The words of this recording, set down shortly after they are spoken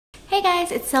Hey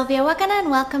guys, it's Sylvia Wakana and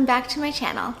welcome back to my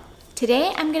channel.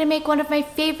 Today I'm gonna make one of my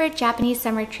favorite Japanese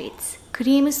summer treats,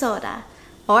 cream soda,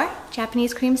 or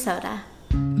Japanese cream soda.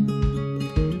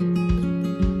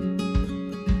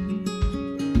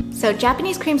 So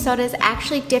Japanese cream soda is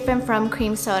actually different from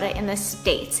cream soda in the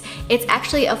States. It's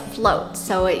actually a float,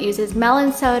 so it uses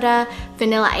melon soda,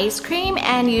 vanilla ice cream,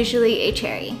 and usually a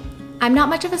cherry. I'm not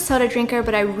much of a soda drinker,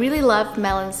 but I really love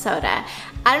melon soda.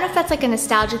 I don't know if that's like a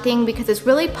nostalgia thing because it's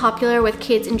really popular with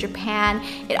kids in Japan.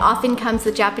 It often comes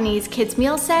with Japanese kids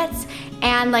meal sets,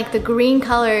 and like the green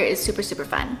color is super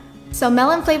fun. So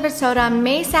melon flavored soda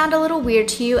may sound a little weird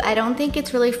to you. I don't think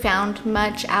it's really found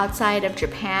much outside of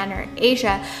Japan or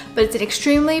Asia, but it's an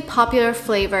extremely popular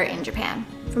flavor in Japan.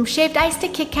 From shaved ice to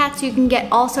Kit Kats, you can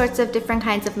get all sorts of different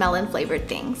kinds of melon flavored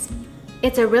things.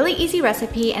 It's a really easy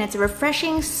recipe and it's a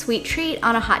refreshing sweet treat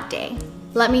on a hot day.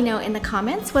 Let me know in the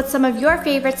comments what some of your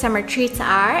favorite summer treats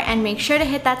are and make sure to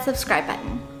hit that subscribe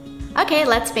button. Okay,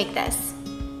 let's make this.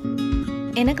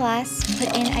 In a glass,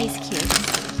 put in ice cubes.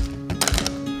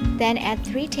 Then add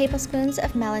 3 tablespoons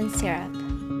of melon syrup.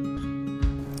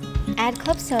 Add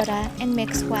club soda and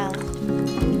mix well.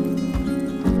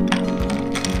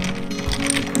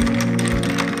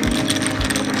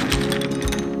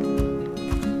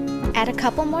 Add a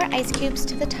couple more ice cubes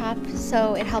to the top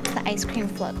so it helps the ice cream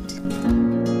float.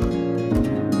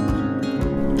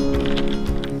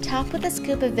 Top with a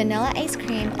scoop of vanilla ice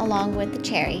cream along with the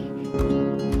cherry.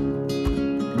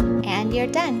 And you're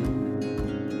done.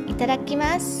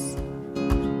 Itadakimasu.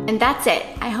 And that's it.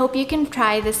 I hope you can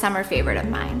try this summer favorite of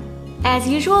mine. As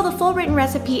usual, the full written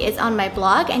recipe is on my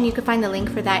blog and you can find the link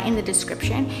for that in the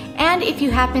description. And if you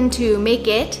happen to make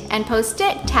it and post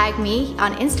it, tag me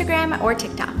on Instagram or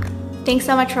TikTok. Thanks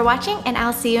so much for watching and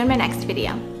I'll see you in my next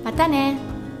video. Mata ne!